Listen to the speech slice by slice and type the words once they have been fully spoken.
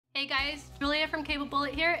Hey guys, Julia from Cable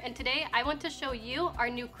Bullet here, and today I want to show you our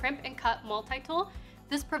new Crimp and Cut Multi-tool.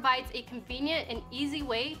 This provides a convenient and easy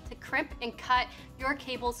way to crimp and cut your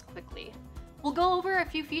cables quickly. We'll go over a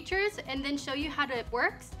few features and then show you how it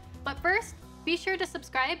works, but first, be sure to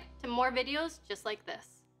subscribe to more videos just like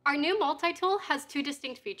this. Our new multi-tool has two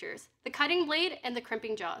distinct features, the cutting blade and the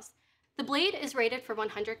crimping jaws. The blade is rated for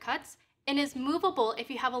 100 cuts and is movable if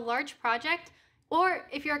you have a large project or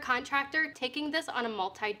if you're a contractor taking this on a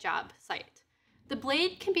multi-job site. The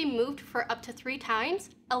blade can be moved for up to 3 times,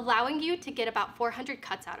 allowing you to get about 400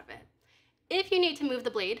 cuts out of it. If you need to move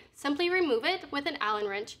the blade, simply remove it with an Allen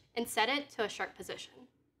wrench and set it to a sharp position.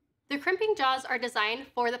 The crimping jaws are designed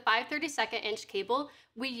for the 5/32 inch cable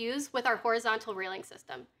we use with our horizontal railing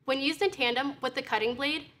system. When used in tandem with the cutting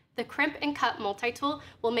blade, the Crimp and Cut Multi-tool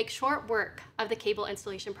will make short work of the cable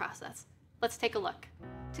installation process. Let's take a look.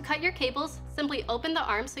 To cut your cables, simply open the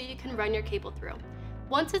arms so you can run your cable through.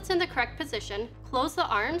 Once it's in the correct position, close the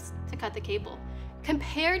arms to cut the cable.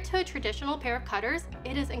 Compared to a traditional pair of cutters,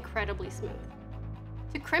 it is incredibly smooth.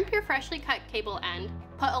 To crimp your freshly cut cable end,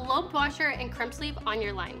 put a lobed washer and crimp sleeve on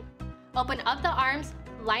your line. Open up the arms,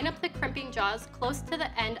 line up the crimping jaws close to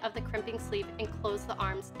the end of the crimping sleeve and close the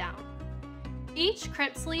arms down. Each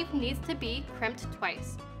crimp sleeve needs to be crimped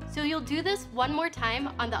twice, so you'll do this one more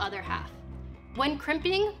time on the other half. When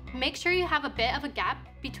crimping, make sure you have a bit of a gap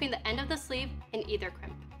between the end of the sleeve and either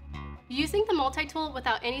crimp. Using the multi-tool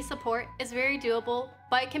without any support is very doable,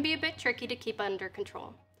 but it can be a bit tricky to keep under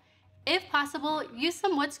control. If possible, use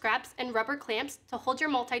some wood scraps and rubber clamps to hold your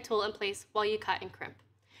multi-tool in place while you cut and crimp.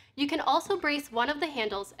 You can also brace one of the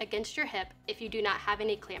handles against your hip if you do not have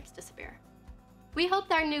any clamps to spare. We hope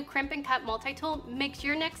that our new Crimp and Cut Multi-tool makes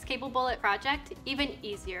your next Cable Bullet project even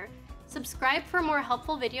easier. Subscribe for more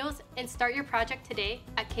helpful videos and start your project today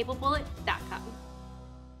at cablebullet.com.